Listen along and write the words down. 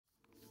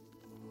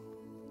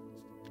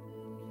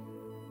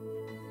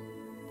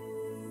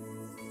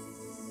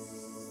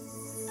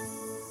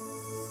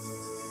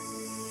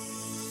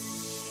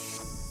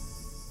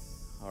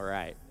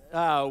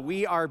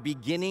We are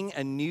beginning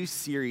a new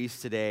series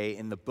today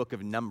in the book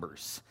of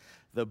Numbers.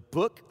 The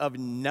book of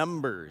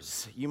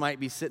Numbers. You might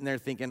be sitting there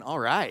thinking, all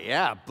right,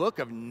 yeah, book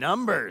of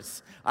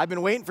Numbers. I've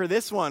been waiting for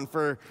this one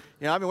for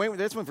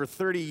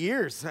 30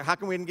 years. How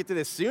can we get to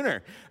this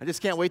sooner? I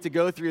just can't wait to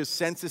go through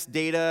census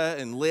data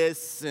and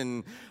lists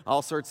and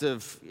all sorts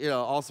of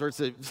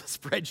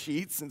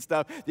spreadsheets and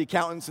stuff. The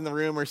accountants in the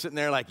room are sitting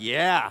there like,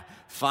 yeah,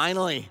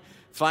 finally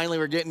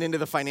we're getting into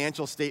the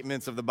financial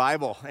statements of the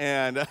Bible,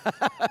 and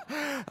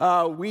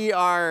we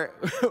are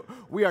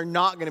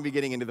not going to be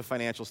getting into the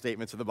financial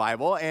statements of the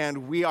Bible,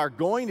 and we are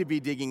going to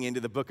be digging into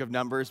the book of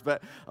Numbers,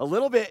 but a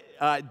little bit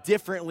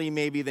differently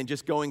maybe than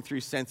just going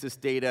through census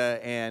data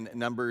and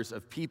numbers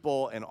of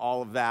people and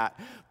all of that.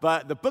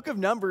 But the book of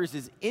Numbers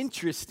is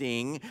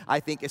interesting, I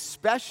think,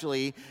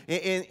 especially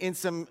in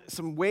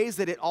some ways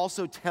that it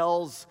also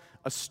tells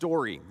a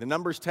story. The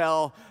Numbers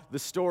tell the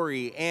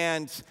story,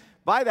 and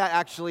by that,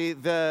 actually,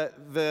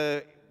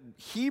 the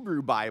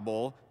Hebrew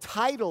Bible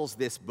titles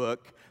this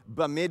book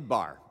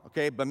Bamidbar.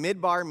 Okay,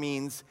 Bamidbar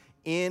means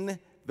in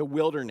the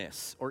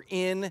wilderness or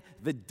in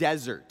the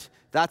desert.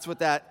 That's what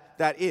that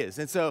is.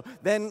 And so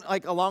then,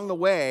 like along the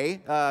way,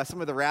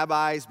 some of the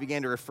rabbis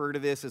began to refer to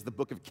this as the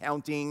book of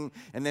counting.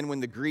 And then when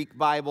the Greek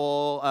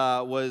Bible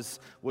was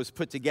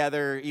put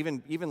together,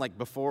 even like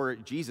before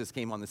Jesus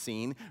came on the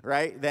scene,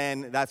 right?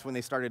 Then that's when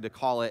they started to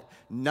call it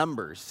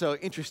Numbers. So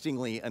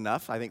interestingly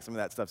enough, I think some of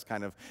that stuff's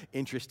kind of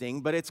interesting,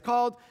 but it's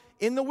called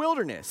in the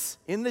wilderness,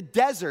 in the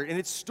desert, and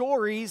it's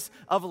stories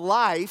of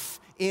life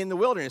in the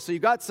wilderness. So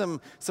you've got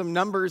some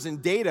numbers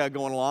and data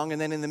going along,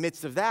 and then in the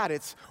midst of that,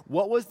 it's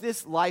what was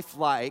this life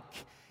like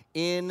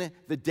in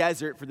the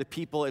desert for the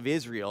people of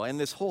Israel? And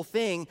this whole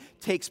thing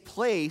takes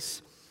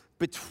place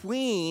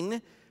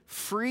between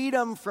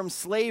freedom from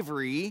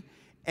slavery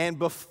and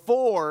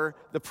before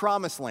the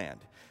promised land.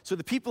 So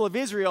the people of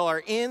Israel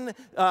are in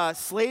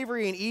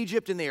slavery in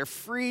Egypt, and they are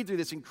freed through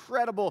this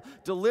incredible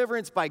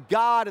deliverance by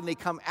God, and they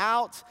come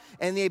out,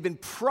 and they've been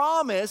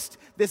promised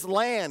this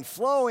land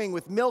flowing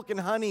with milk and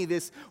honey,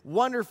 this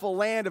wonderful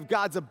land of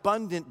God's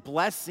abundant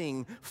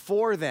blessing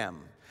for them.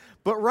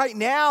 But right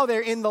now,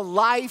 they're in the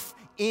life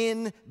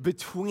in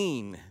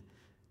between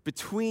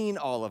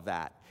all of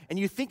that. And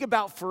you think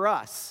about for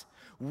us,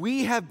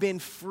 we have been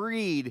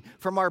freed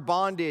from our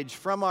bondage,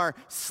 from our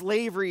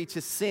slavery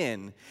to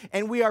sin,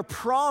 and we are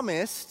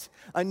promised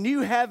a new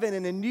heaven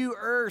and a new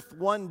earth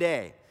one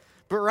day.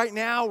 But right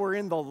now, we're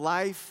in the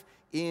life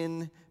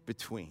in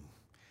between.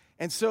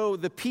 And so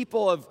the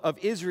people of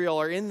Israel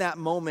are in that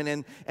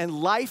moment,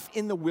 and life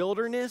in the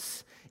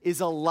wilderness is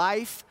a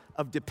life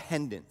of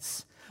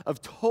dependence, of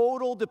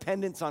total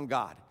dependence on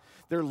God.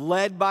 They're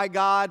led by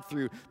God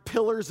through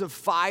pillars of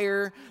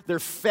fire. They're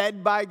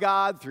fed by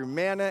God through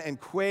manna and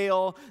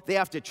quail. They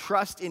have to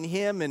trust in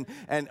Him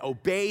and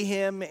obey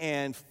Him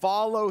and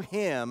follow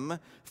Him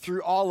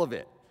through all of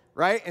it,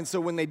 right? And so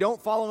when they don't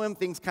follow Him,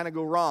 things kind of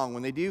go wrong.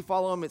 When they do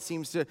follow Him, it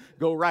seems to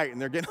go right,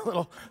 and they're getting a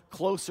little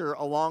closer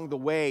along the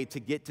way to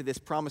get to this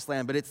promised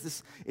land. But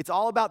it's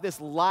all about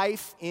this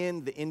life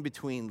in the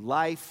in-between,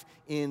 life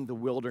in the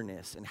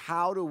wilderness. And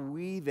how do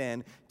we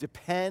then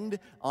depend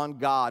on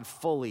God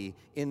fully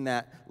in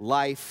that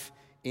life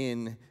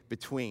in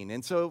between?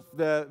 And so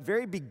the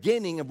very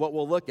beginning of what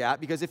we'll look at,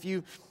 because if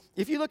you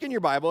look in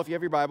your Bible, if you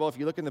have your Bible, if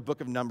you look in the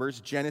book of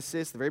Numbers,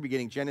 Genesis, the very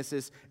beginning,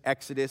 Genesis,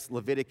 Exodus,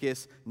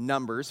 Leviticus,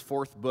 Numbers,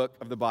 fourth book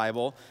of the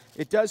Bible,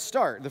 it does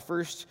start. The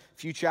first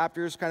few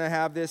chapters kind of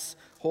have this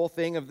whole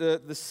thing of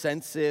the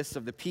census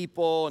of the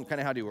people and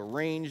kind of how to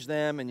arrange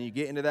them, and you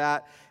get into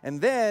that. And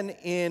then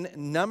in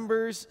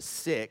Numbers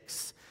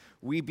 6,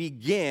 we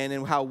begin,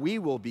 and how we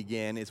will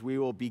begin is we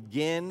will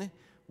begin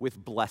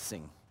with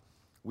blessing.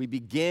 We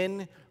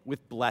begin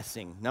with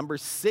blessing.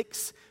 Numbers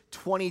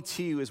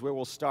 6:22 is where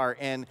we'll start.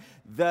 And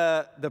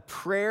the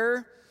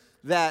prayer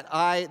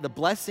the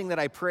blessing that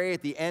I pray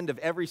at the end of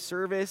every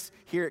service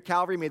here at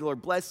Calvary, may the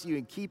Lord bless you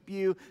and keep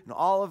you and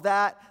all of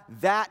that,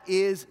 that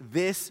is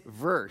this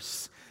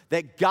verse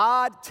that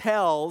God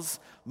tells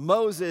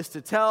Moses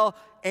to tell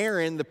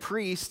Aaron, the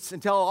priests,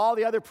 and tell all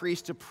the other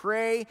priests to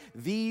pray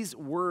these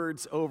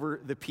words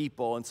over the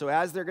people. And so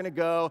as they're going to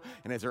go,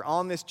 and as they're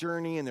on this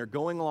journey and they're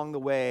going along the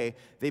way,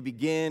 they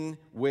begin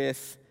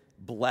with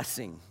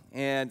blessing.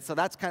 And so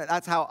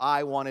that's how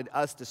I wanted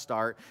us to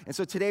start. And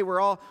so today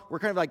we're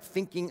kind of like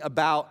thinking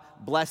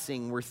about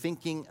blessing. We're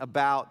thinking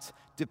about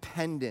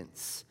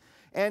dependence.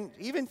 And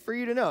even for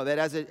you to know that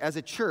as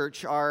a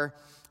church, our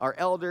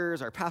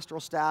elders, our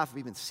pastoral staff,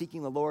 we've been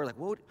seeking the Lord. Like,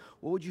 what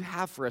would you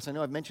have for us? I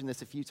know I've mentioned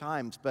this a few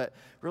times, but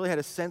really had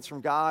a sense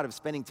from God of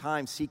spending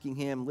time seeking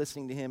Him,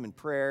 listening to Him in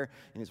prayer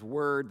and His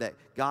Word, that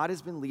God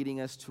has been leading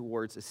us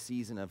towards a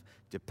season of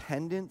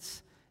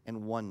dependence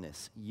and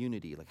oneness,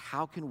 unity. Like,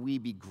 how can we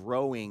be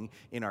growing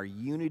in our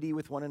unity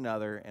with one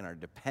another and our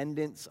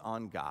dependence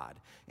on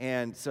God?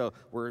 And so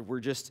we're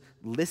just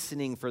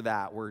listening for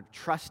that. We're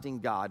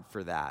trusting God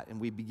for that. And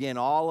we begin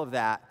all of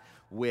that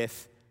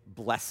with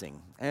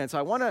blessing. And so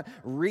I want to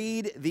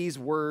read these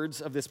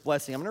words of this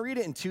blessing. I'm going to read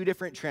it in two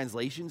different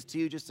translations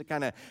too, just to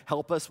kind of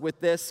help us with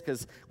this,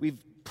 because we've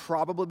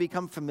probably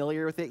become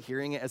familiar with it,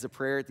 hearing it as a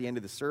prayer at the end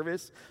of the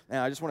service. And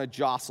I just want to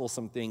jostle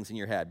some things in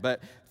your head.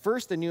 But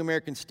first, the New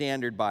American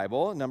Standard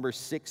Bible, number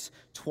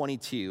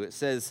 622. It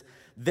says,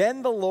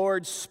 "Then the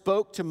Lord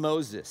spoke to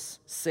Moses,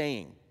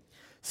 saying,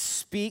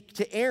 'Speak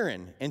to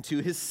Aaron and to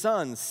his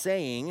sons,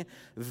 saying,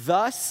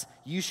 thus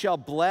you shall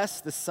bless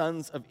the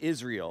sons of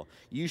Israel.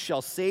 You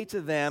shall say to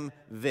them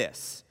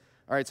this.'"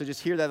 All right, so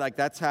just hear that, like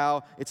that's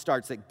how it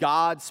starts, that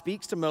God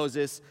speaks to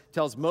Moses,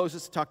 tells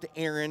Moses to talk to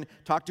Aaron,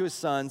 talk to his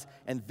sons,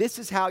 and this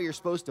is how you're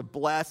supposed to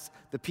bless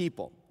the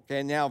people. Okay,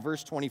 and now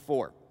verse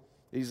 24.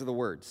 These are the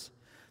words.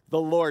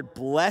 "The Lord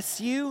bless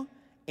you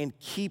and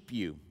keep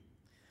you.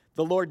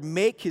 The Lord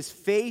make his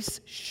face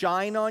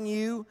shine on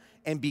you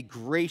and be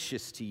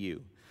gracious to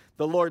you.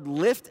 The Lord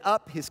lift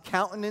up his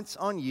countenance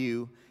on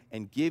you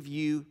and give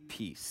you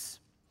peace.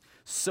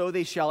 So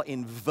they shall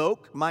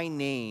invoke my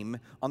name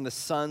on the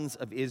sons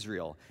of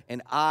Israel,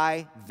 and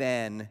I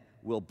then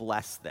will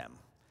bless them."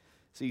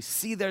 So you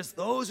see,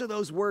 those are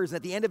those words. And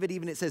at the end of it,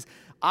 even it says,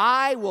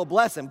 "I will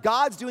bless them."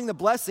 God's doing the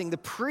blessing. The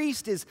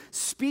priest is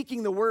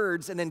speaking the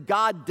words, and then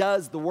God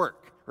does the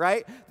work.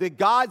 Right? That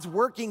God's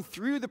working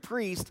through the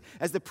priest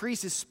as the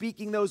priest is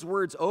speaking those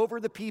words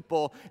over the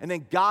people, and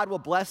then God will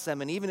bless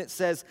them. And even it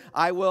says,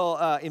 "I will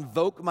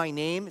invoke my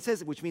name." It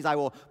says, which means I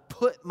will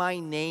put my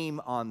name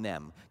on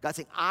them. God's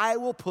saying, I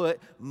will put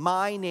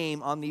my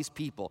name on these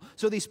people.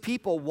 So these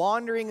people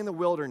wandering in the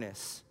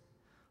wilderness,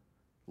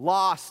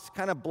 lost,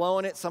 kind of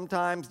blowing it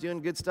sometimes,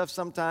 doing good stuff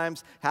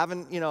sometimes,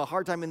 having, a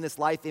hard time in this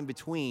life in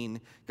between,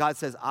 God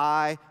says,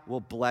 "I will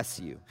bless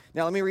you."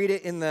 Now, let me read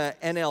it in the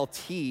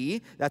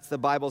NLT. That's the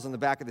Bibles on the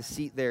back of the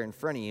seat there in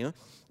front of you.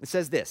 It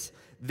says this,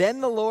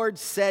 "Then the Lord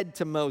said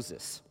to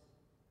Moses,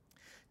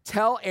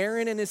 'Tell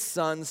Aaron and his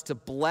sons to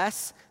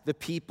bless the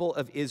people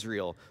of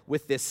Israel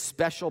with this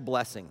special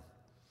blessing.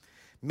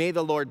 May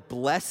the Lord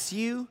bless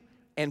you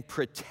and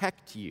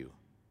protect you.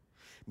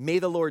 May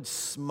the Lord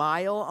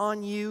smile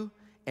on you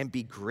and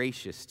be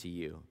gracious to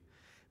you.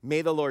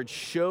 May the Lord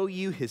show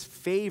you his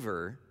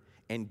favor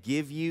and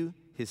give you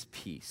his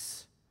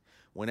peace.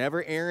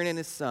 Whenever Aaron and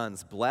his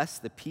sons bless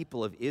the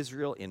people of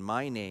Israel in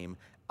my name,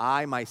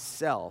 I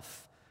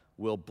myself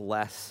will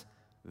bless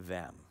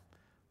them."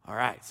 All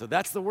right, so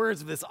that's the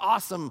words of this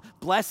awesome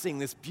blessing,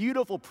 this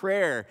beautiful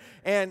prayer.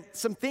 And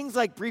some things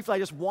like briefly, I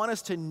just want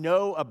us to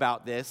know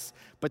about this,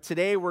 but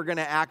today we're going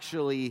to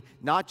actually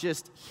not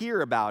just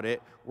hear about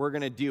it, we're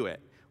going to do it.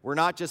 We're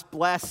not just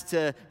blessed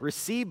to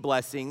receive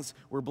blessings,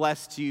 we're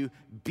blessed to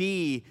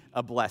be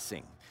a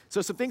blessing.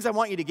 So some things I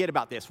want you to get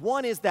about this.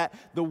 One is that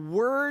the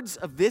words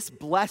of this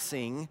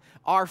blessing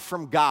are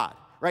from God,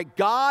 right?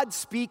 God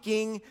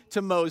speaking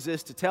to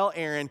Moses to tell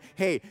Aaron,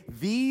 hey,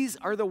 these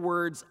are the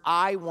words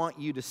I want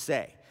you to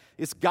say.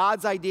 It's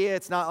God's idea.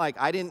 It's not like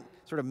I didn't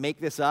sort of make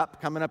this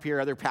up. Coming up here,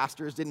 other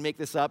pastors didn't make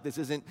this up. This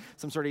isn't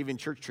some sort of even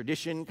church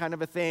tradition kind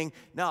of a thing.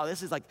 No,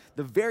 this is like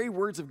the very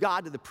words of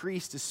God to the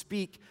priest to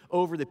speak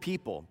over the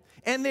people.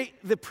 And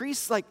the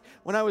priests, like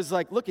when I was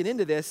like looking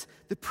into this,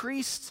 the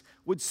priests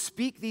would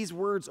speak these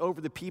words over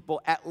the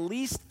people at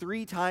least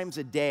 3 times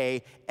a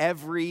day,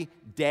 every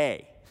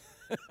day.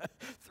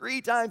 3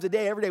 times a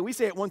day, every day. We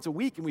say it once a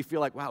week and we feel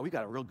like, wow, we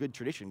got a real good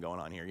tradition going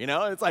on here,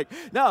 It's like,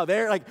 no,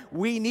 they're like,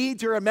 we need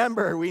to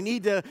remember. We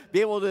need to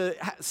be able to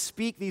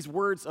speak these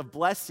words of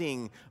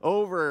blessing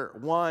over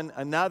one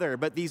another.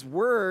 But these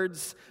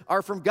words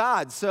are from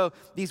God. So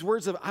these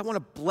words of, I want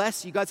to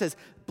bless you. God says,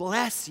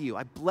 bless you.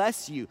 I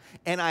bless you.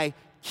 And I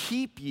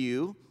keep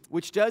you,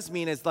 which does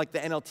mean, as like the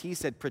NLT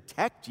said,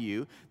 protect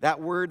you.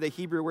 That word, the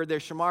Hebrew word there,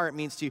 shamar, it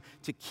means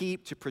to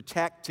keep, to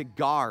protect, to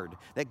guard.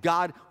 That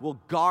God will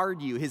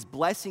guard you. His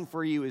blessing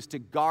for you is to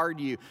guard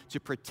you,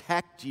 to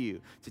protect you,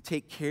 to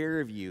take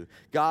care of you.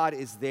 God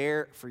is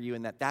there for you,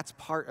 and that's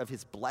part of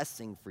his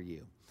blessing for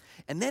you.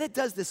 And then it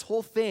does this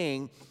whole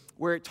thing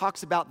where it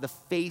talks about the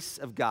face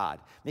of God.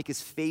 Make his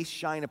face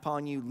shine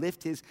upon you,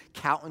 lift his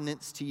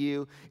countenance to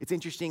you. It's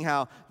interesting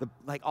how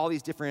all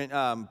these different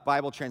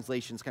Bible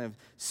translations kind of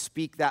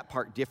speak that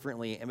part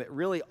differently. And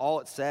really all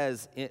it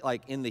says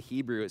in the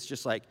Hebrew, it's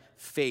just like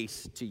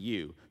face to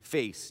you,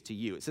 face to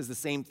you. It says the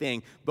same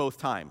thing both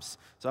times.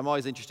 So I'm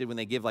always interested when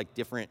they give like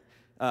different,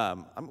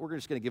 we're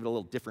just going to give it a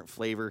little different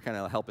flavor, kind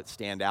of help it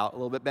stand out a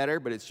little bit better.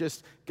 But it's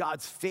just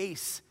God's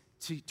face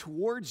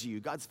towards you,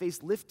 God's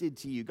face lifted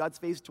to you, God's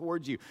face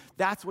towards you.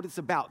 That's what it's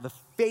about, the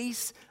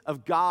face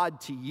of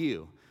God to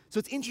you. So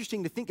it's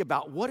interesting to think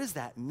about, what does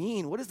that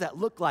mean? What does that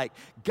look like?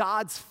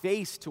 God's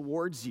face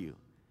towards you.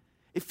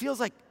 It feels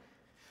like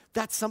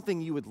that's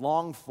something you would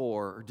long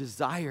for or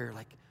desire.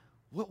 Like,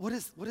 what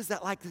is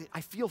that like? I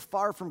feel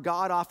far from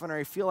God often, or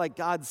I feel like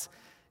God's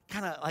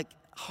kind of like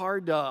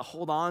hard to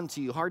hold on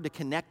to, hard to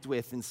connect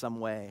with in some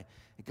way.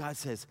 And God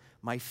says,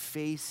 my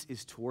face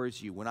is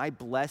towards you. When I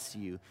bless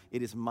you,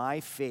 it is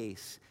my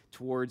face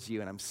towards you,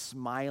 and I'm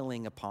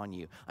smiling upon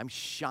you. I'm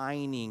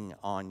shining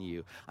on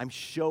you. I'm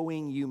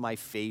showing you my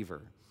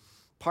favor.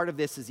 Part of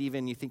this is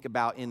even you think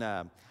about in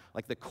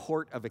like the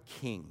court of a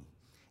king.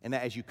 And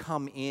that as you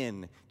come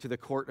in to the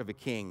court of a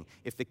king,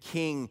 if the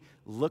king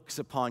looks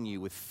upon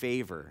you with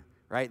favor,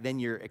 right, then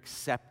you're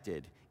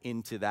accepted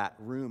into that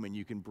room, and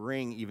you can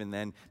bring even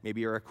then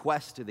maybe a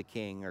request to the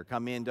king or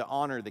come in to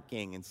honor the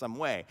king in some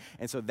way.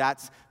 And so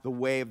that's the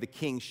way of the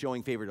king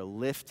showing favor, to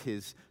lift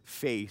his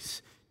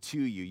face to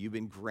you. You've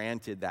been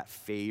granted that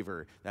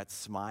favor, that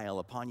smile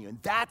upon you.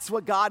 And that's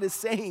what God is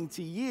saying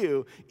to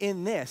you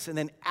in this. And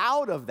then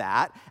out of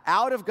that,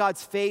 out of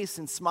God's face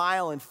and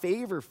smile and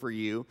favor for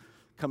you,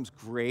 comes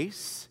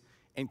grace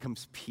and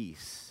comes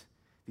peace.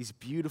 These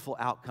beautiful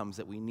outcomes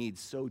that we need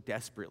so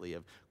desperately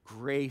of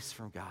grace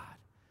from God,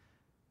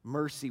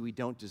 mercy we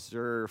don't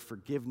deserve,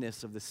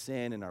 forgiveness of the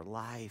sin in our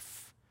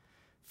life,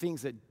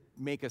 things that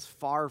make us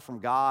far from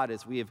God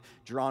as we have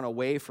drawn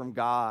away from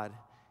God.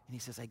 And he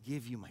says, I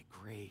give you my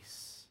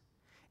grace.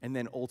 And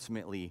then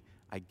ultimately,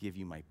 I give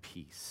you my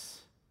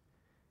peace.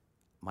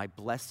 My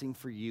blessing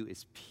for you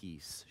is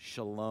peace,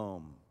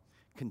 shalom,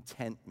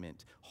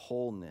 contentment,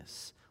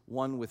 wholeness,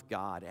 one with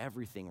God,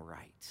 everything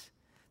right.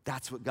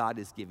 That's what God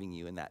is giving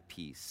you in that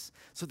peace.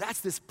 So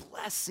that's this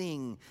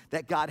blessing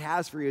that God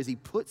has for you as he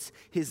puts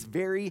his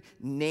very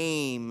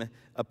name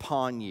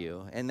upon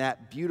you. And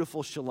that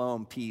beautiful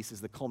shalom peace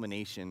is the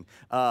culmination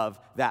of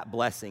that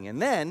blessing.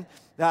 And then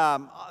the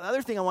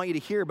other thing I want you to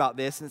hear about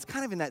this, and it's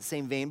kind of in that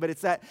same vein, but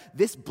it's that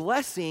this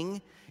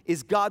blessing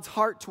is God's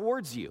heart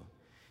towards you.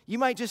 You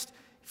might just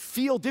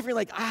feel different,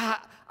 like,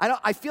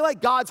 I feel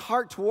like God's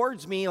heart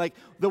towards me, like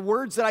the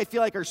words that I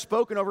feel like are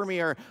spoken over me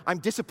are, I'm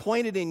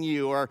disappointed in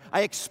you, or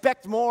I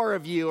expect more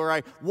of you, or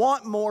I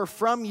want more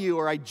from you,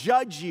 or I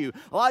judge you.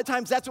 A lot of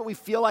times that's what we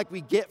feel like we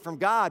get from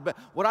God. But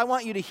what I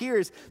want you to hear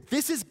is,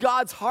 this is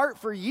God's heart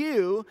for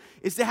you,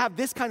 is to have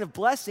this kind of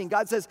blessing.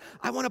 God says,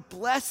 I want to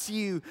bless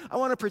you. I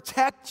want to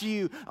protect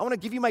you. I want to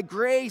give you my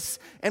grace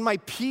and my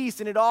peace.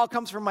 And it all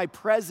comes from my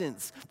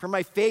presence, from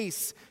my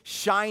face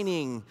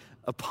shining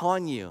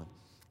upon you.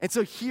 And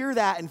so hear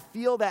that and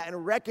feel that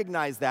and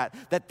recognize that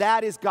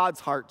is God's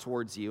heart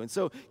towards you. And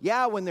so,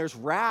 yeah, when there's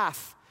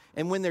wrath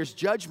and when there's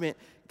judgment,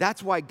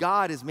 that's why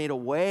God has made a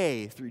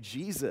way through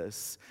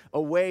Jesus,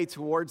 a way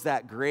towards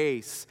that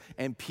grace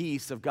and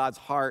peace of God's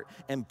heart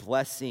and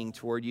blessing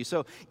toward you.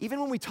 So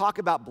even when we talk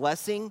about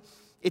blessing,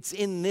 it's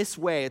in this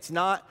way. It's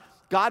not,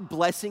 God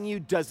blessing you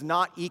does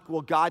not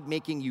equal God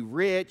making you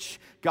rich,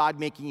 God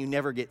making you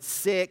never get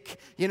sick,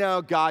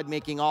 God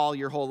making all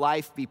your whole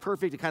life be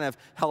perfect, a kind of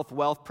health,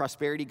 wealth,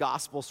 prosperity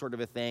gospel sort of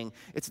a thing.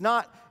 It's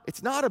not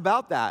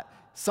about that.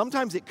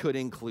 Sometimes it could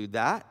include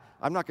that.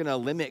 I'm not going to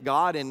limit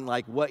God in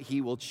like what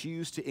he will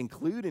choose to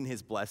include in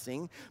his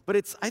blessing, but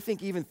it's, I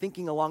think, even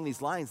thinking along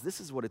these lines, this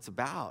is what it's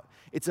about.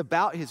 It's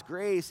about his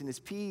grace and his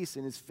peace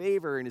and his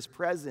favor and his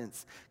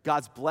presence,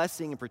 God's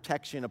blessing and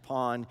protection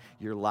upon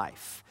your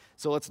life.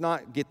 So let's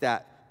not get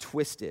that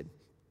twisted.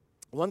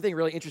 One thing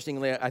really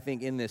interestingly, I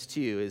think, in this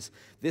too, is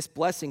this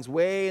blessing's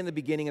way in the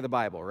beginning of the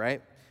Bible,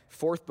 right?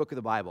 Fourth book of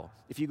the Bible.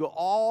 If you go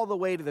all the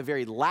way to the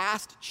very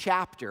last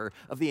chapter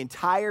of the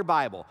entire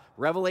Bible,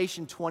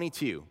 Revelation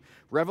 22.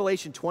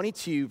 Revelation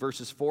 22,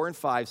 verses 4 and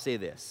 5 say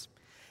this.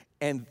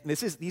 And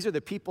these are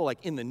the people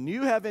like in the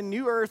new heaven,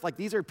 new earth, like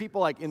these are people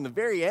like in the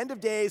very end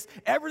of days,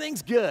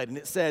 everything's good. And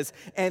it says,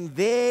 and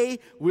they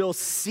will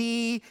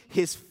see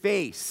his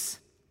face,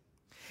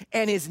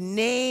 and his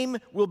name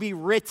will be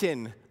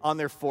written on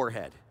their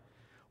forehead.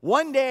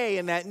 One day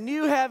in that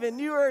new heaven,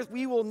 new earth,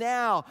 we will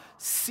now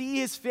see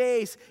his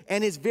face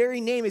and his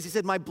very name. As he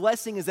said, my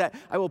blessing is that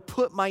I will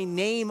put my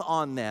name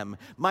on them.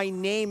 My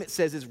name, it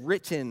says, is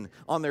written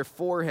on their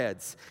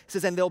foreheads. It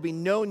says, and there'll be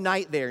no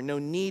night there, no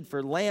need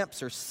for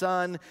lamps or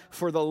sun,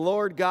 for the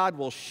Lord God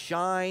will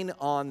shine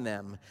on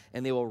them,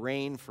 and they will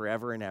reign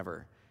forever and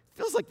ever.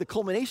 Feels like the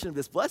culmination of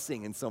this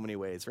blessing in so many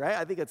ways, right?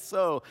 I think it's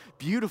so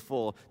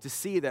beautiful to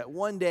see that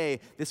one day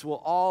this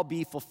will all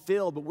be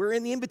fulfilled, but we're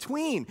in the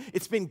in-between.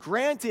 It's been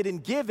granted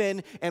and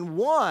given and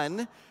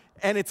won,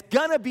 and it's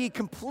gonna be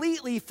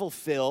completely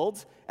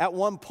fulfilled at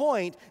one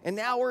point, and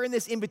now we're in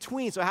this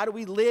in-between. So how do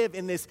we live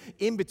in this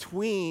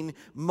in-between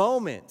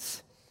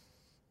moment?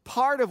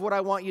 Part of what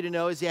I want you to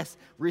know is, yes,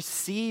 we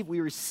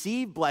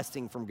receive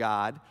blessing from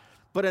God,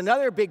 but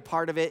another big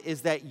part of it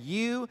is that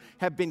you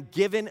have been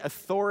given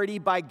authority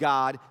by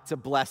God to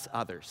bless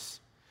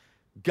others.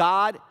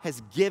 God has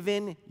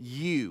given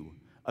you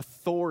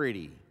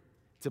authority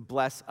to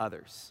bless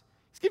others.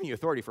 He's given you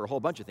authority for a whole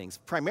bunch of things,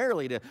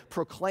 primarily to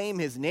proclaim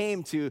his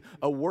name to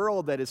a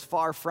world that is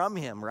far from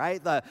him,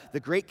 right? The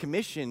Great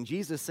Commission,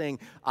 Jesus saying,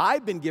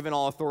 I've been given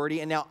all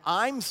authority, and now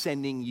I'm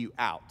sending you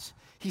out.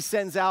 He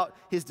sends out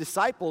his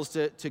disciples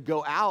to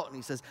go out, and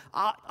he says,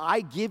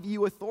 I give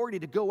you authority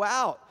to go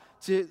out,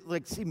 to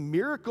see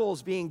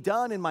miracles being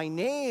done in my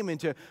name and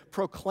to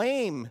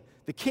proclaim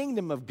the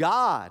kingdom of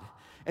God.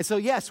 And so,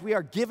 yes, we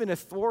are given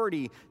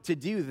authority to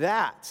do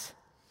that.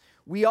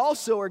 We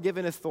also are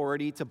given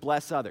authority to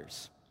bless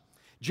others.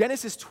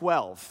 Genesis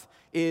 12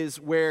 is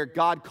where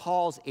God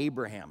calls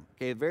Abraham.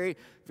 Okay, the very,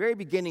 very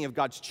beginning of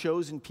God's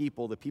chosen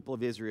people, the people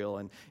of Israel.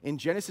 And in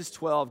Genesis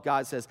 12,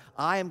 God says,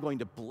 I am going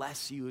to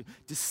bless you,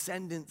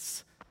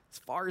 descendants as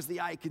far as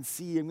the eye can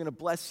see, I'm going to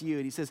bless you.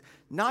 And he says,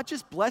 not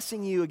just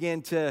blessing you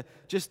again to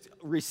just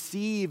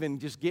receive and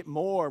just get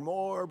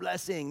more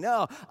blessing.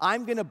 No,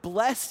 I'm going to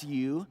bless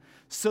you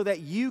so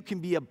that you can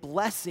be a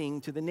blessing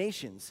to the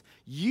nations.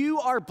 You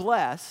are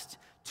blessed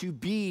to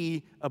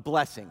be a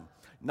blessing.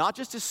 Not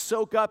just to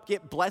soak up,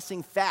 get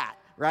blessing fat,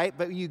 right?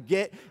 But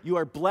you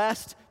are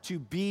blessed to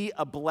be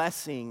a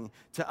blessing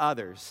to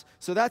others.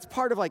 So that's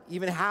part of like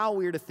even how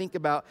we're to think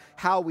about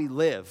how we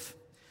live.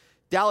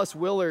 Dallas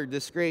Willard,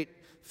 this great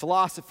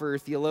philosopher,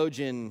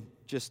 theologian,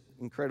 just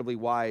incredibly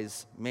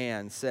wise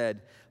man,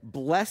 said,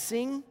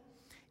 blessing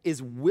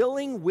is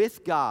willing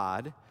with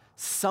God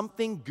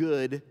something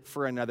good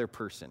for another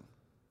person.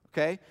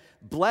 Okay?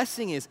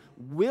 Blessing is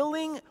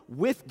willing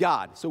with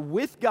God. So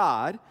with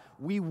God,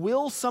 we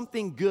will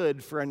something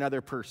good for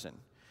another person.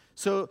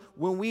 So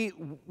when we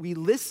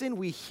listen,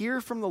 we hear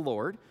from the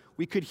Lord.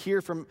 We could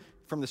hear from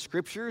the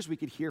scriptures. We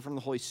could hear from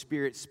the Holy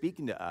Spirit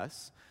speaking to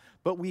us.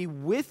 But we,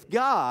 with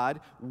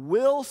God,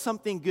 will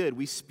something good.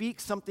 We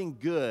speak something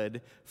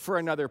good for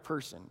another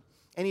person.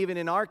 And even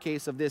in our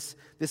case of this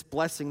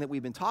blessing that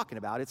we've been talking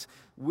about, it's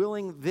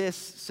willing this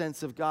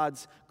sense of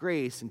God's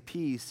grace and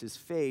peace, His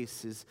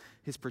face,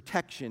 His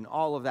protection,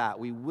 all of that.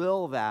 We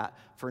will that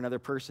for another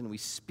person. We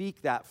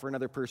speak that for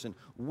another person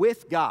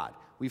with God.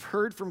 We've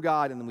heard from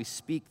God, and then we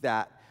speak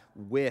that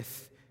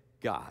with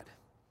God.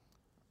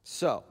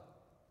 So,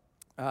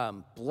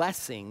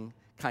 blessing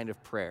kind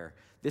of prayer.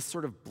 This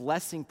sort of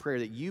blessing prayer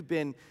that you've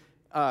been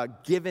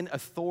given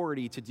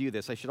authority to do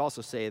this. I should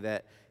also say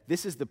that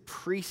this is the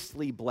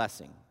priestly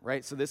blessing,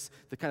 right? So this,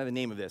 the kind of the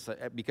name of this,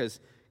 because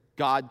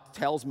God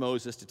tells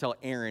Moses to tell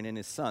Aaron and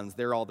his sons,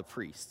 they're all the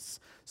priests.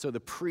 So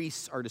the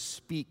priests are to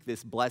speak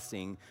this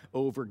blessing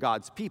over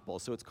God's people.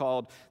 So it's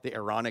called the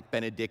Aaronic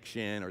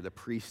benediction or the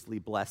priestly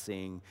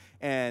blessing.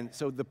 And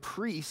so the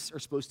priests are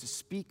supposed to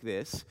speak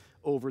this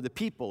over the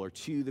people or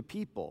to the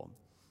people.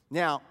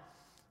 Now,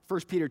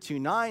 1 Peter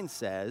 2:9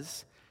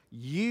 says,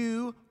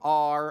 you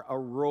are a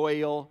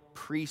royal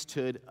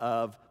priesthood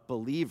of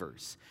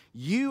believers.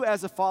 You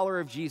as a follower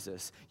of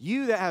Jesus,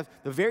 you that have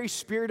the very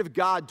Spirit of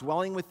God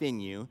dwelling within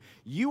you,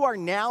 you are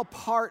now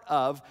part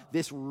of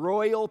this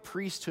royal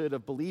priesthood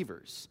of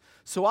believers.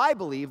 So I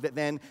believe that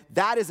then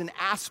that is an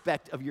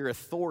aspect of your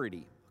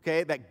authority,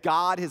 okay, that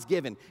God has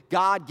given,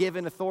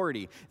 God-given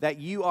authority, that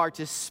you are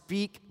to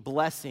speak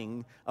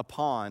blessing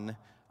upon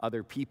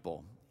other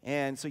people.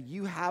 And so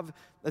you have,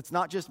 it's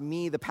not just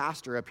me, the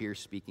pastor up here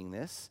speaking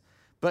this,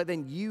 but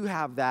then you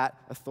have that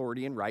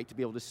authority and right to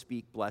be able to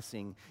speak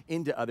blessing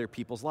into other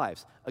people's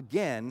lives.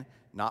 Again,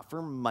 not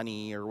for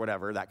money or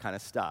whatever, that kind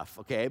of stuff,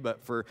 okay,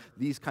 but for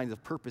these kinds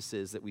of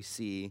purposes that we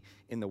see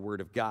in the Word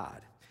of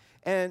God.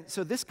 And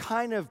so this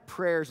kind of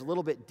prayer is a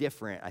little bit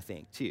different, I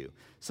think, too.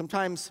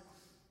 Sometimes,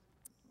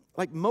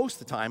 like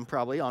most of the time,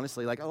 probably,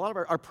 honestly, like a lot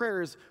of our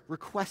prayer is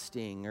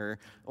requesting or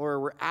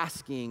we're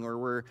asking or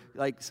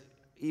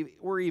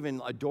we're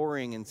even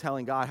adoring and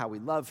telling God how we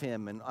love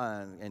Him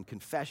and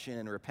confession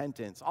and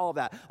repentance, all of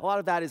that. A lot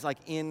of that is like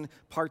in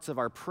parts of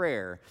our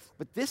prayer.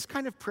 But this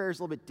kind of prayer is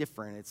a little bit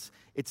different.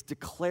 It's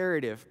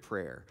declarative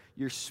prayer.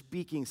 You're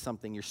speaking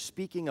something. You're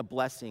speaking a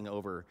blessing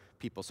over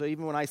people. So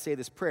even when I say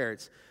this prayer,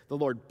 it's the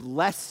Lord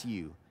bless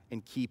you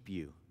and keep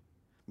you.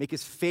 Make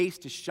His face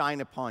to shine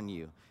upon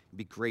you and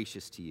be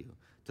gracious to you.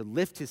 To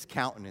lift His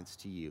countenance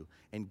to you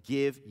and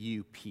give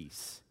you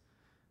peace.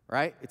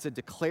 Right? It's a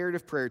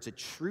declarative prayer. It's a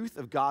truth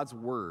of God's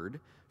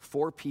word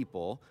for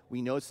people.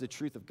 We know it's the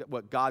truth of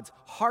what God's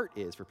heart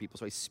is for people.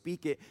 So I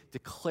speak it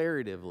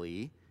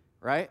declaratively,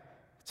 right?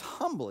 It's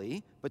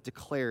humbly, but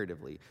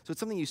declaratively. So it's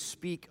something you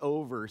speak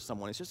over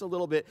someone. It's just a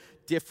little bit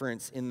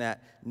difference in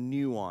that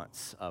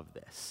nuance of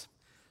this.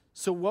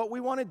 So what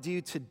we want to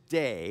do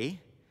today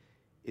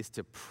is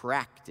to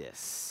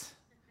practice.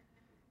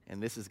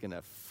 And this is going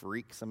to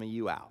freak some of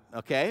you out,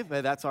 okay?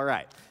 But that's all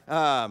right.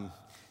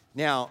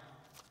 Now,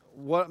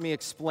 let me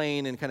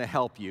explain and kind of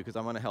help you, because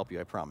I'm going to help you,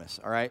 I promise,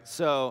 all right?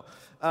 So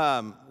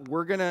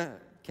we're going to,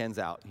 Ken's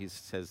out. He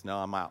says, no,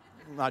 I'm out.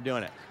 I'm not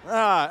doing it.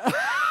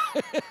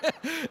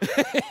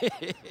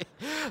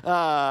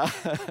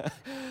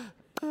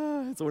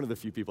 It's one of the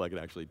few people I can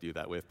actually do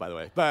that with, by the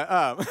way. But,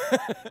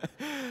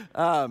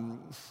 I'm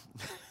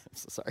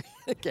so sorry.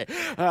 Okay.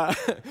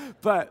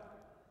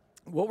 But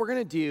what we're going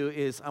to do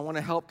is I want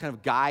to help kind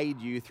of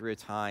guide you through a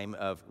time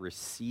of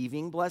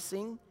receiving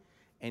blessing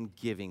and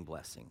giving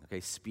blessing, okay,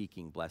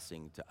 speaking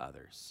blessing to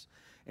others.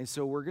 And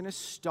so we're going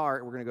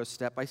to go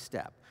step by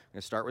step. We're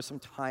going to start with some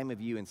time of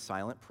you in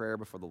silent prayer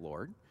before the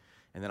Lord,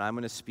 and then I'm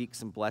going to speak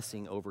some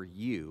blessing over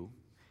you,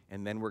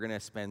 and then we're going to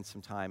spend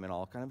some time, and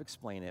I'll kind of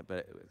explain it,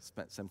 but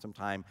spend some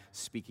time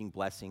speaking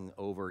blessing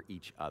over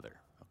each other,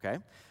 okay?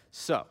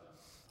 So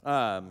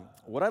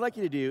what I'd like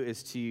you to do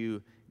is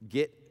to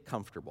get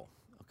comfortable,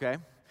 okay?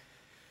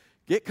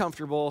 Get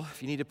comfortable.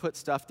 If you need to put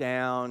stuff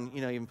down,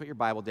 even put your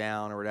Bible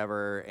down or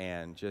whatever,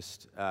 and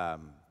just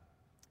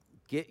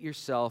get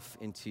yourself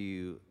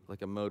into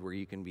like a mode where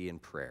you can be in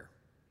prayer.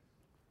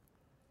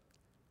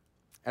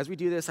 As we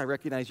do this, I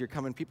recognize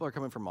people are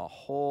coming from a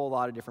whole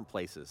lot of different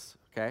places,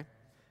 okay?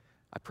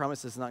 I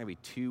promise this is not going to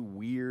be too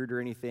weird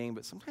or anything,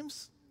 but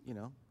sometimes,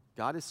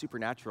 God is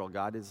supernatural.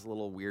 God is a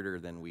little weirder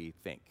than we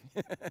think.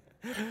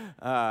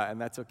 And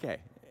that's okay.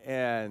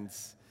 And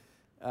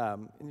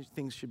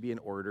things should be in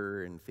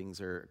order, and things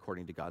are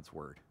according to God's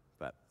word.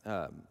 But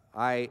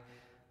I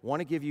want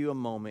to give you a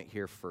moment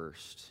here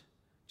first,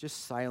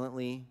 just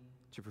silently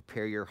to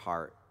prepare your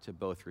heart to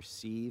both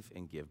receive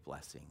and give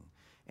blessing.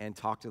 And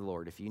talk to the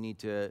Lord if you need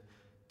to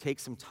take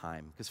some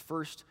time. Because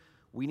first,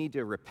 we need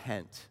to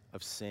repent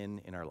of sin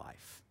in our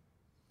life.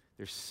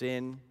 There's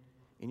sin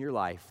in your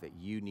life that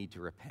you need to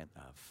repent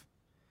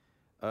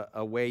of.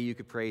 A way you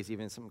could pray is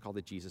even something called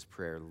the Jesus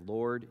Prayer.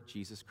 Lord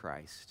Jesus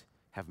Christ,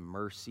 have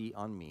mercy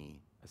on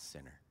me, a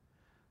sinner.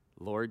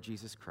 Lord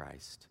Jesus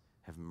Christ,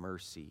 have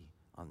mercy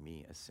on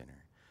me, a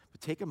sinner.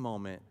 But take a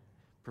moment,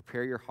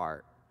 prepare your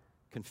heart,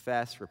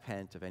 confess,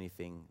 repent of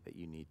anything that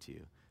you need to.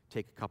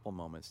 Take a couple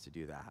moments to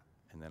do that,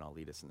 and then I'll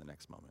lead us in the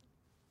next moment.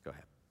 Go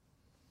ahead.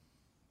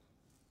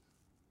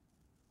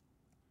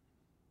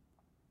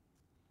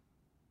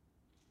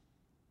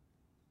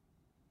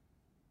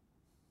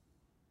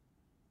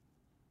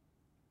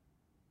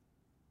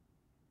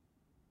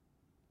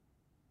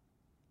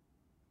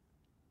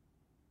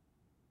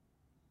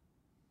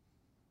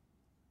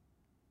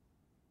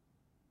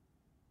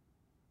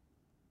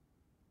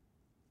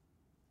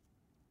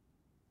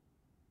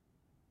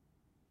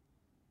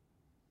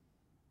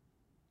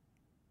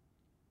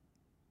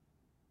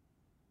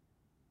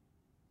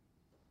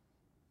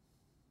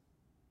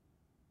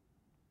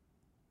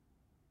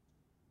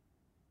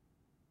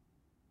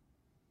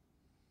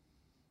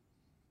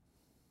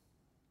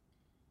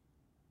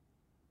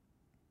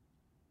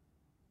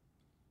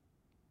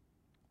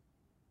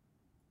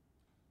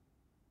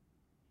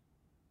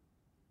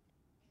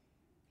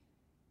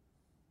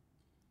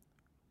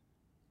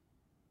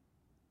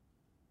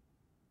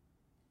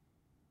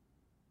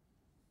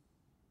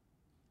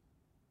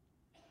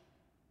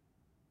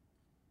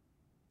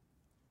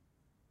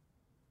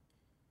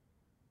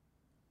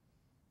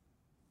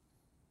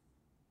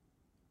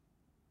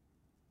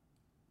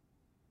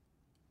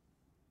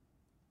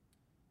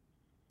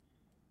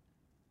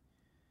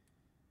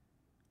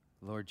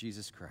 Lord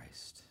Jesus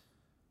Christ,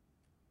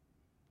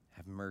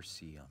 have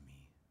mercy on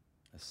me,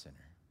 a sinner.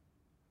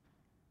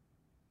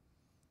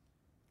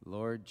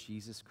 Lord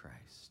Jesus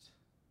Christ,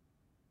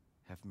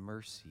 have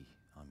mercy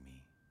on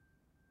me,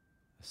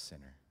 a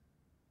sinner.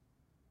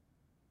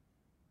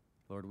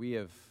 Lord, we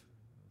have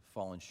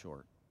fallen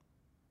short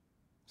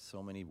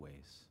so many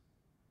ways.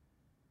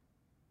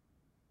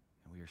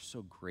 And we are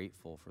so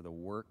grateful for the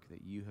work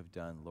that you have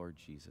done, Lord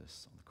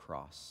Jesus, on the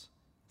cross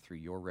through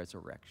your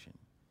resurrection,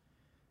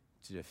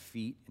 to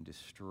defeat and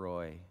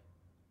destroy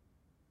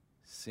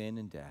sin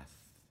and death,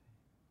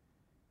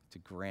 to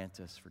grant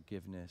us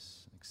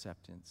forgiveness and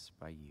acceptance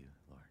by you,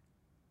 Lord.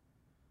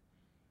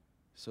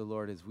 So,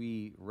 Lord, as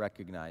we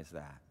recognize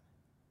that,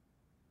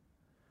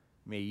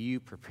 may you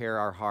prepare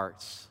our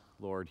hearts,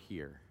 Lord,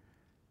 here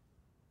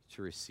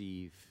to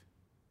receive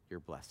your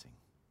blessing.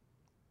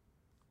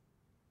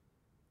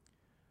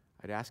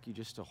 I'd ask you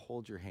just to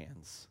hold your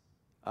hands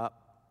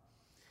up,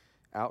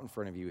 out in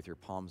front of you with your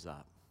palms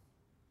up.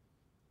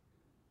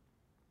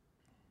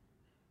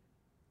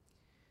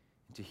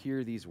 To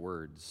hear these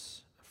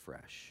words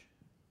afresh.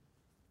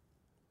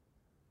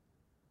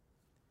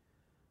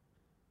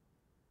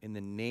 In the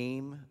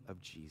name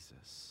of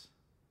Jesus,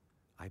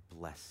 I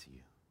bless you.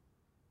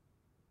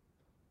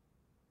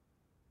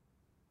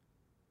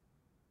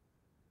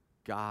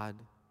 God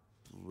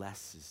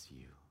blesses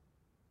you.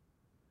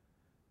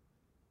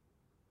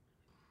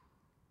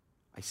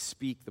 I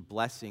speak the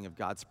blessing of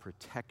God's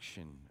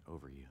protection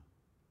over you.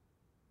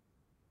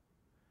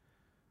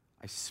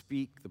 I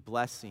speak the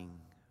blessing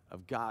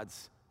of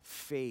God's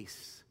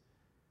face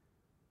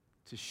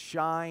to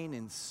shine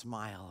and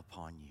smile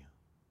upon you.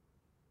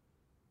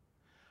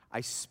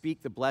 I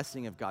speak the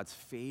blessing of God's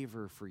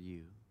favor for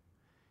you,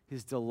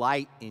 his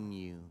delight in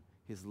you,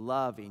 his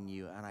love in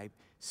you, and I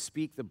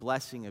speak the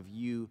blessing of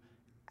you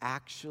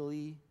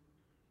actually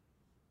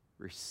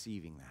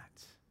receiving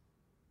that.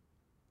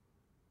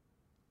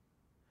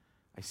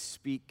 I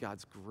speak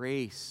God's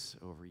grace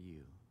over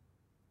you.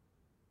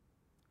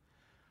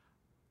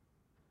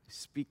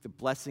 Speak the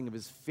blessing of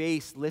his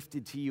face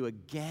lifted to you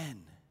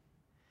again,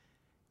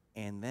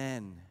 and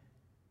then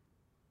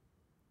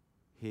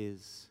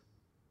his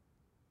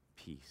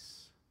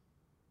peace.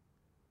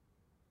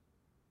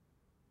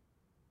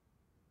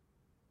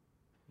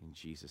 In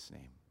Jesus'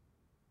 name,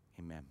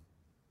 amen.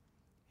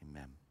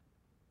 Amen.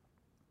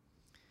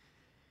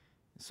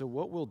 So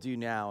what we'll do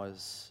now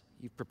is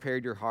you've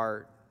prepared your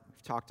heart.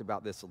 We've talked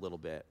about this a little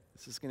bit.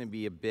 This is going to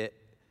be a bit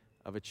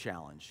of a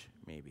challenge,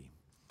 maybe.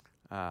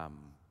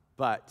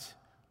 But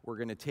we're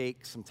going to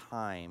take some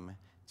time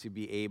to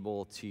be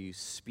able to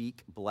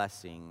speak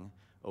blessing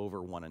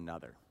over one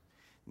another.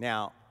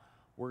 Now,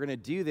 we're going to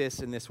do this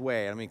in this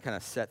way. Let me kind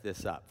of set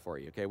this up for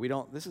you, okay?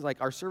 This is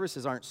like, our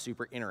services aren't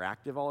super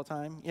interactive all the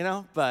time,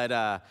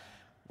 but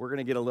we're going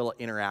to get a little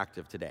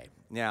interactive today.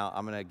 Now,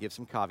 I'm going to give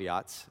some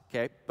caveats,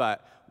 okay?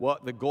 But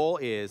what the goal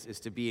is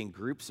to be in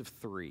groups of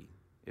 3.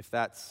 If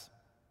that's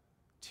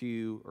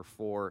 2 or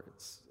 4,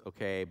 it's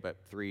okay, but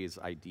 3 is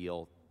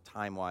ideal,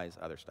 time-wise,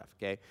 other stuff,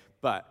 okay?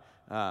 But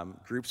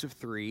groups of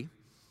 3,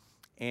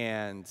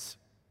 and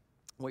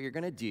what you're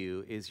going to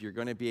do is you're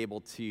going to be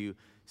able to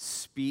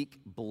speak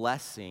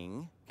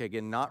blessing, okay,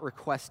 again, not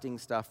requesting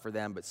stuff for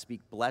them, but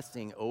speak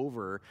blessing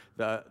over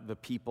the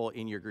people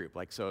in your group.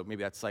 Like, so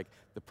maybe that's like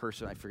the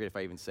person, I forget if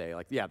I even say,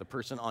 like, yeah, the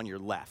person on your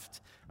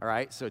left, all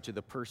right? So to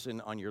the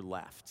person on your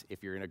left,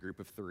 if you're in a group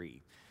of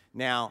 3.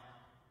 Now,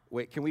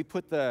 wait, can we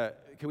put the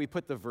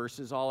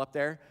verses all up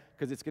there?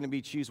 Because it's going to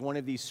be choose one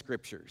of these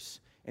scriptures.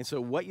 And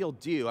so what you'll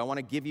do, I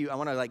want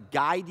to like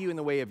guide you in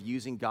the way of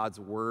using God's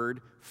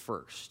word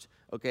first.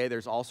 Okay,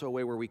 there's also a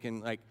way where we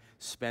can like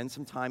spend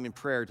some time in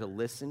prayer to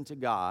listen to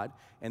God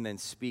and then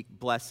speak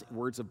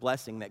words of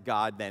blessing that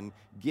God then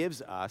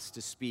gives us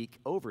to speak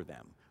over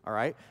them. All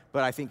right?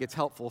 But I think it's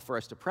helpful for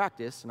us to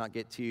practice, to not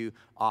get too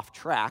off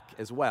track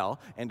as well,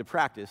 and to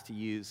practice to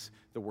use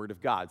the word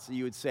of God. So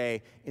you would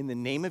say, in the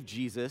name of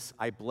Jesus,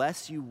 I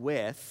bless you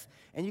with,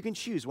 and you can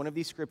choose one of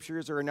these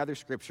scriptures or another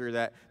scripture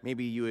that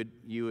maybe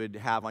you would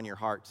have on your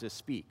heart to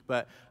speak.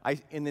 But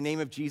in the name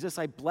of Jesus,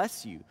 I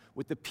bless you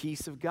with the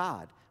peace of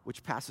God,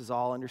 which passes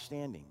all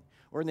understanding.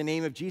 Or in the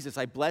name of Jesus,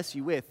 I bless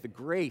you with the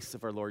grace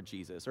of our Lord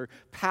Jesus, or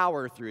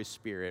power through his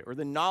Spirit, or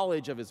the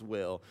knowledge of his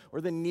will,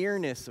 or the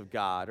nearness of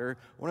God, or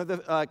one of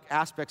the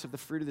aspects of the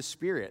fruit of the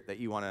Spirit that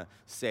you want to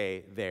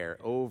say there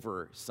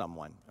over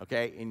someone,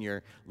 okay, in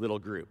your little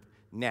group.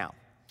 Now,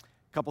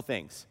 a couple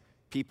things.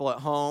 People at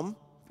home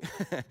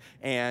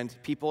and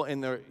people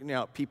in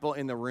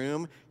the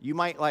room, you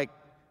might like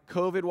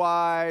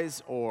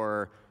COVID-wise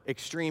or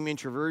extreme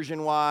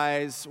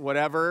introversion-wise,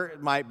 whatever,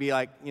 it might be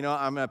like, I'm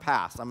going to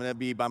pass. I'm going to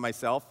be by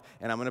myself,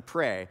 and I'm going to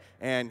pray.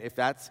 And if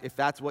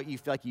that's what you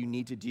feel like you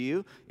need to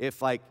do,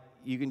 if like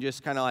you can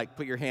just kind of like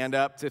put your hand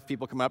up to if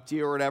people come up to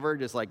you or whatever,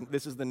 just like,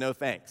 this is the no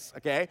thanks,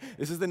 okay?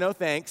 This is the no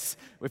thanks,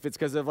 if it's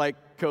because of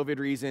like COVID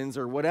reasons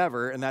or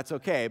whatever, and that's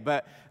okay.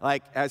 But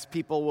like as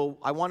people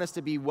I want us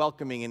to be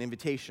welcoming and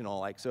invitational.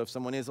 Like, so if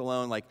someone is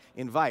alone, like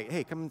invite,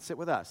 hey, come and sit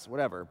with us,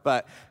 whatever.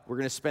 But we're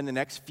going to spend the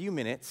next few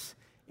minutes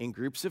in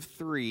groups of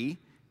 3,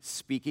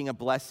 speaking a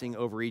blessing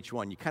over each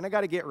one. You kind of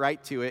got to get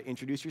right to it,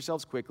 introduce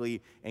yourselves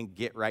quickly, and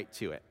get right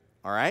to it.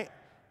 All right?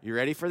 You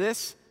ready for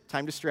this?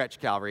 Time to stretch,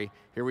 Calvary.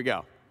 Here we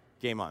go.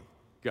 Game on.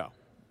 Go.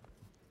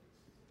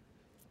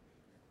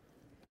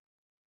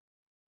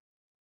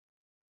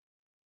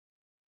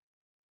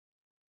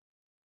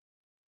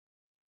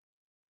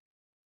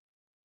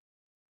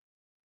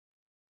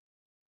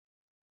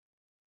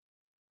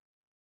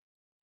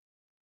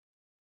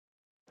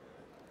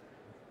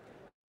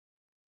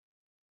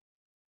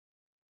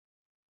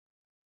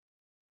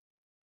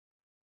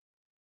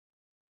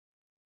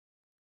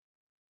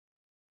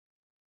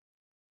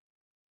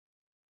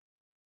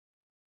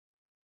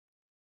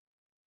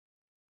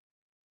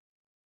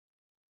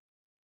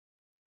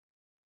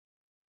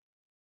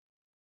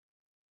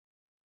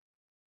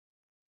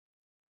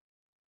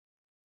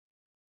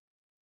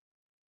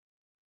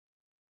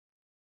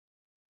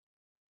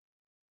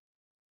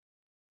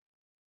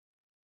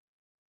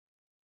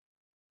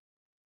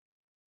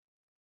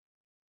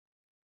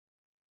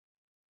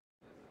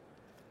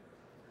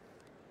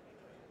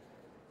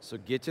 So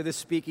get to the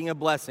speaking a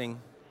blessing.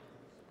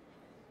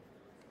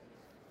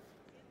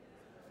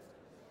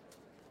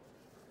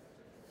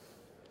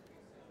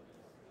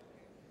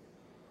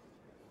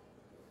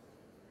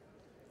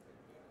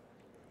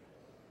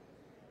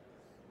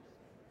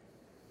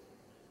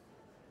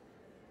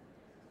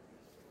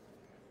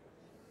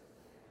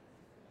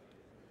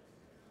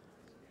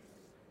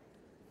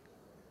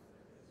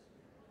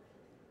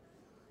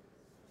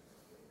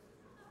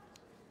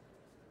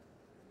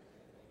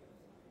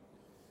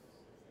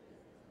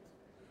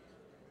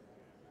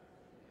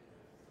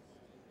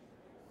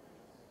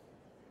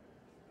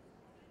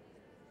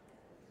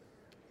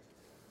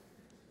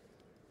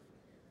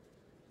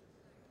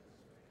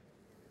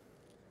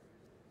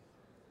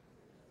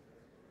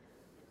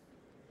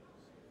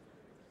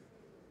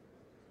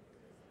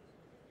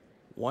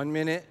 One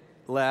minute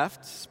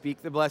left.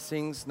 Speak the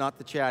blessings, not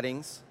the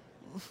chattings.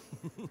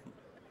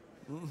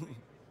 Oh,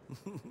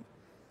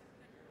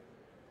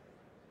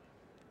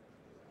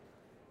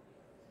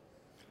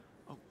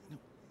 no.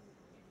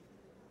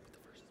 Put the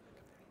verses back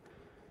up.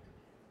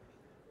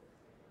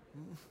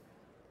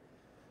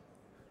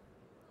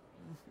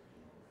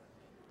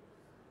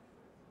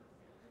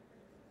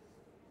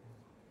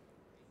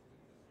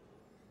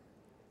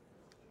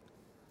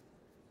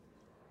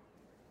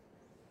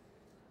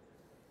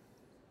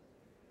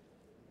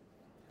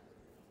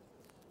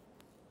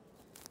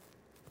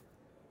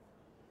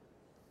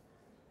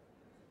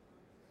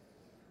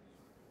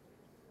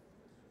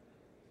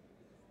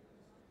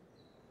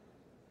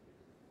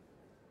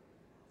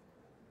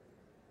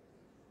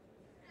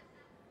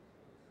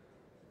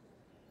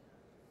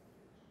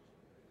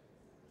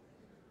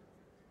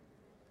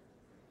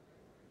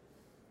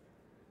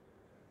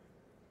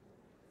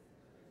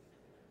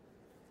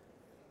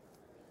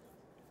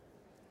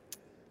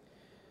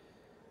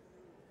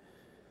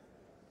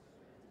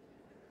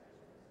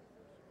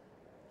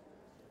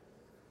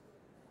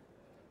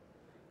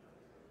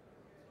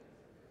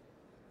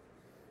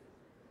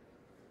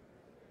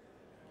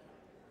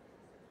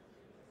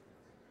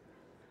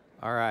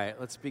 All right,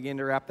 let's begin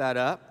to wrap that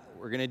up.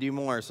 We're going to do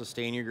more, so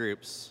stay in your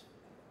groups.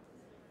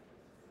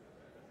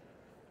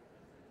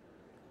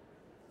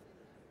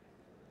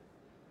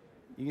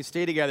 You can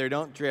stay together,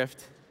 don't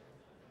drift.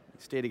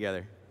 Stay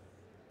together.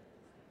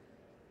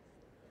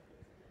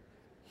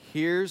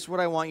 Here's what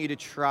I want you to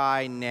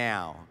try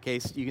now. Okay,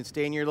 so you can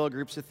stay in your little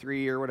groups of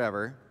 3 or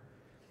whatever.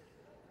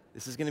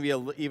 This is going to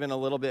be even a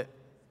little bit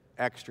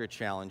extra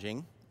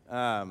challenging.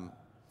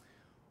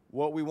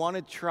 What we want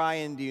to try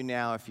and do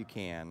now, if you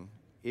can,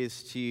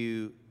 is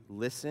to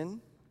listen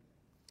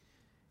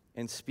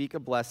and speak a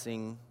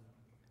blessing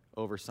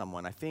over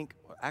someone. I think,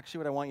 actually,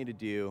 what I want you to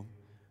do,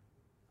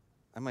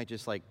 I might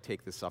just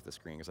take this off the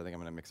screen because I think I'm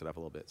going to mix it up a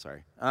little bit.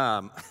 Sorry.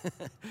 I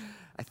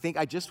think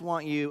I just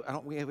want you,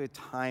 we have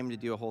time to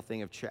do a whole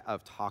thing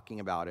of talking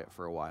about it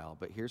for a while,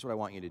 but here's what I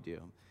want you to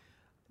do.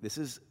 This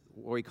is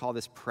what we call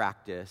this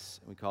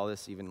practice. We call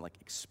this even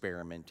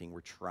experimenting.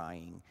 We're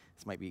trying.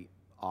 This might be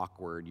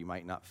awkward. You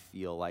might not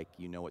feel like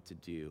you know what to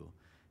do.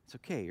 It's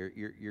okay.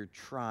 You're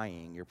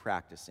trying. You're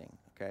practicing.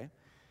 Okay.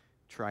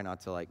 Try not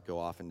to go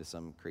off into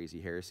some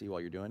crazy heresy while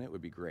you're doing it.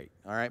 Would be great.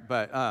 All right.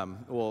 But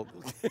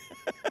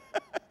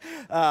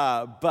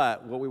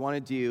but what we want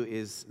to do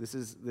is this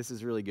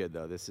is really good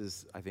though. This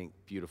is, I think,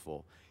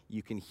 beautiful.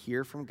 You can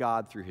hear from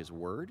God through His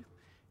Word,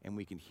 and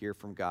we can hear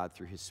from God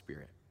through His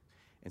Spirit.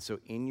 And so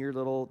in your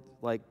little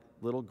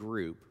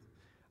group,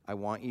 I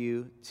want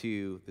you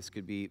to, this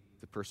could be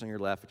the person on your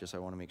left, but I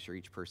want to make sure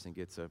each person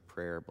gets a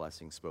prayer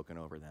blessing spoken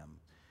over them,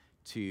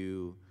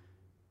 to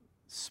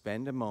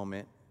spend a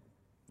moment,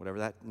 whatever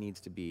that needs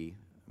to be,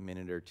 a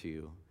minute or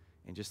two,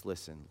 and just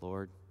listen.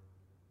 Lord,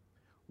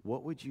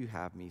 what would you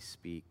have me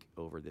speak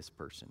over this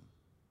person?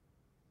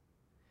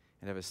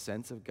 And have a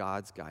sense of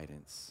God's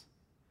guidance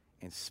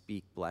and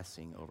speak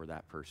blessing over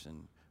that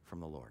person from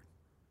the Lord.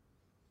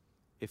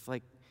 If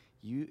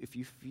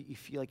you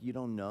feel like you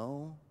don't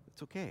know,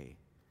 it's okay.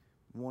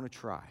 We want to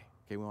try.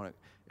 Okay, we want to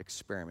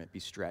experiment, be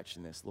stretched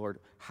in this. Lord,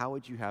 how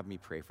would you have me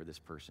pray for this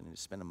person? And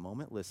spend a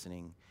moment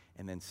listening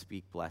and then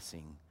speak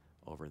blessing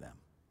over them.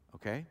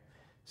 Okay?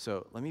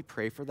 So let me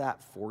pray for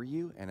that for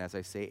you. And as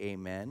I say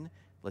amen,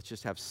 let's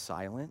just have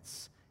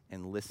silence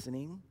and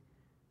listening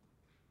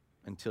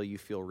until you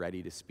feel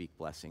ready to speak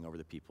blessing over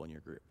the people in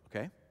your group.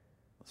 Okay?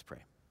 Let's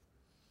pray.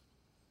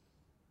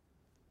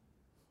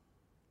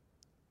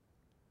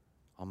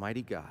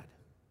 Almighty God,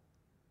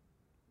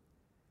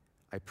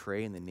 I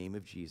pray in the name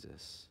of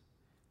Jesus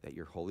that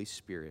your Holy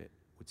Spirit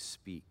would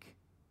speak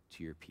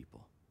to your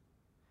people.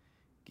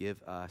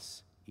 Give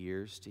us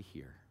ears to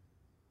hear,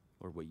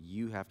 Lord, what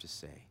you have to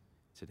say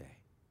today.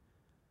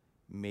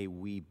 May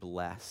we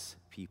bless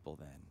people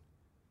then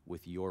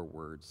with your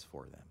words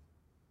for them.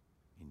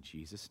 In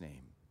Jesus'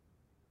 name,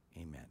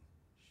 amen.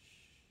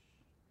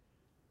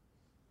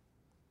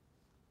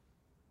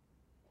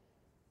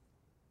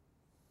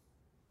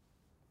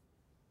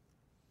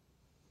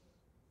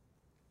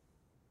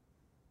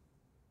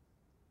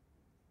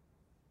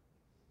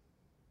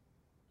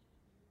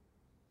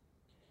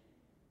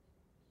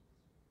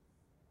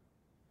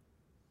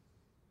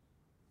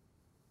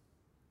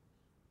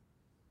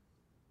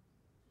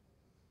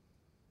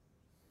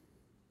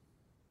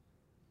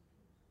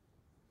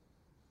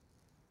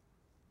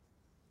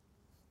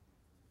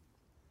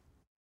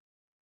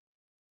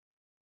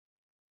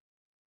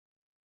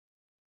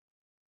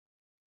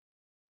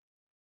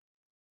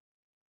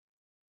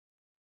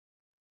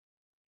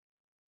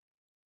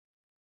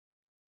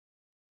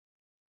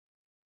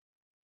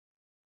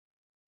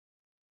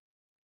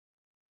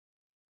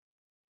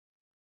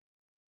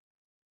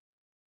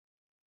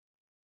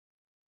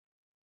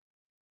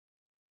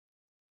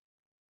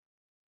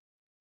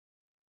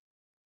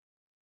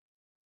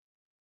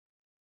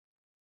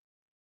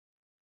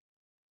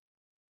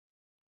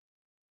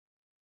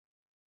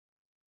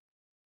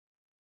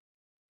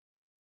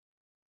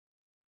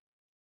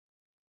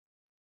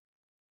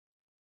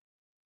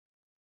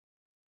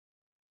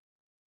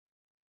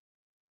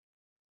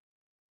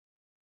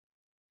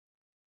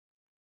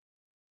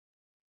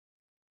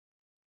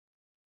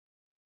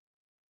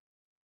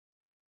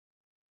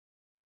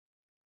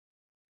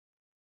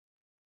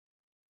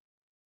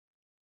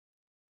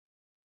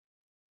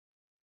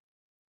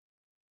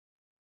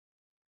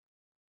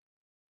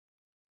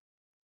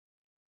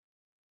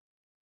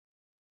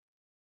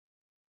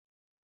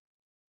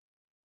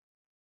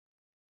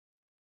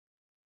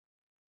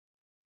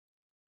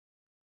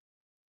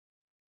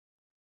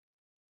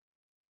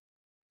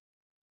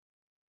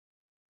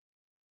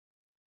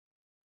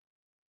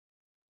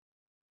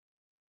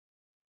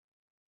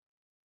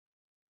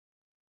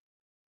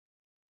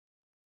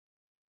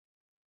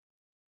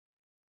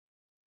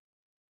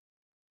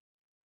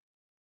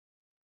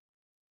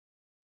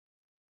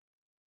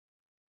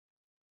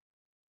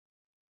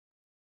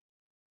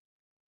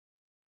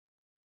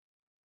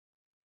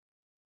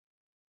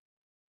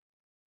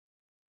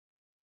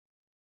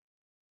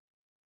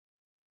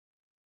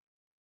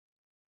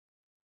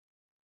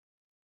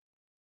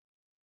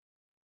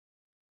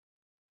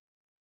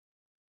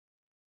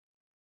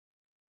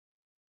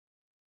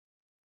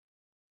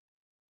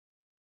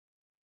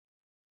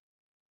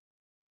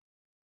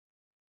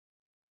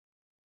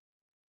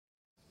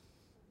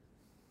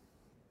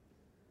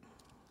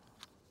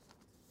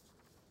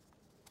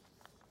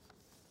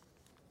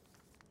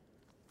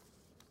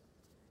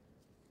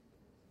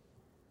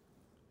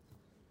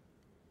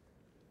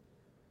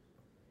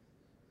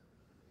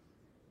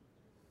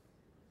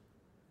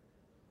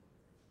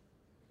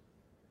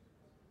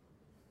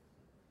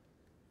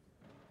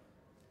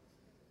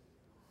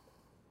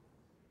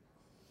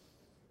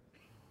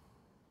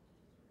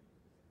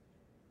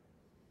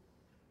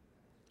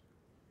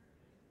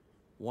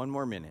 One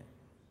more minute.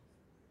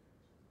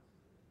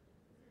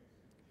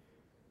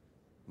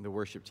 The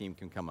worship team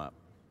can come up.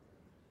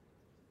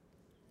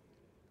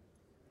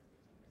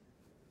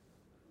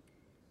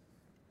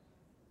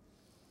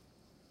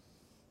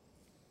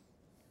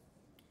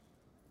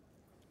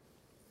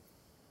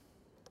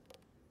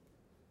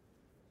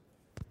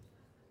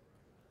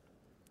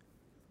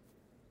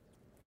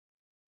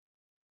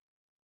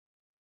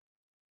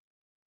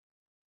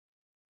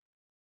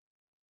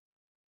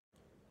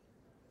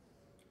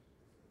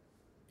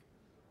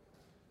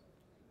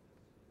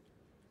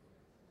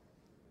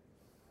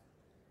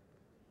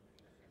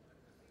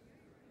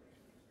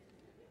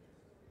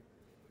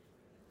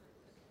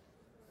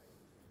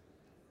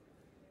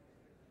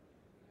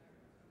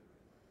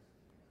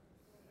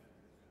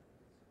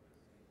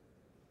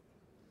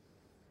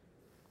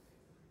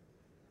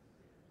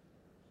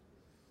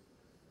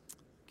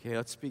 Okay,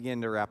 let's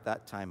begin to wrap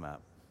that time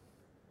up.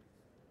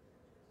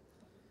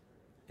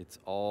 It's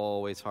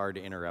always hard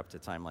to interrupt a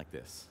time like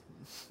this.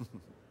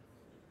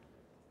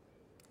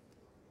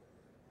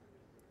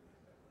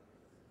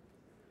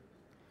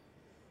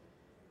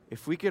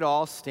 If we could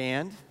all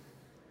stand,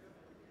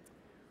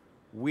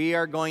 we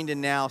are going to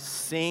now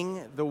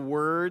sing the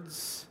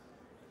words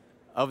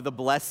of the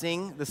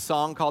blessing, the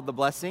song called The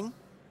Blessing,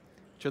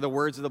 which are the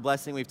words of the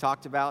blessing we've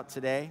talked about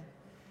today.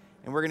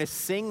 And we're going to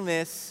sing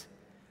this.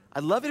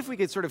 I'd love it if we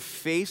could sort of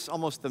face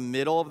almost the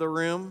middle of the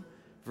room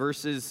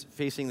versus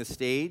facing the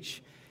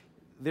stage.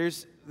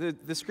 There's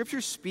the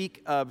scriptures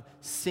speak of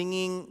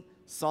singing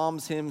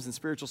psalms, hymns, and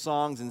spiritual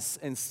songs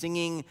and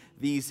singing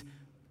these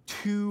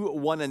to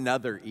one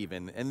another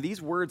even. And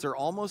these words are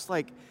almost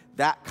like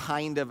that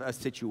kind of a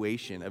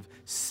situation of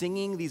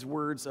singing these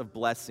words of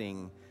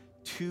blessing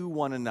to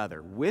one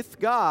another, with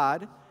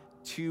God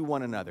to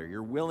one another.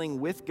 You're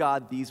willing with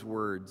God these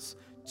words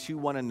to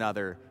one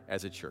another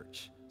as a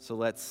church. So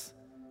let's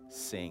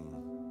sing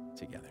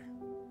together.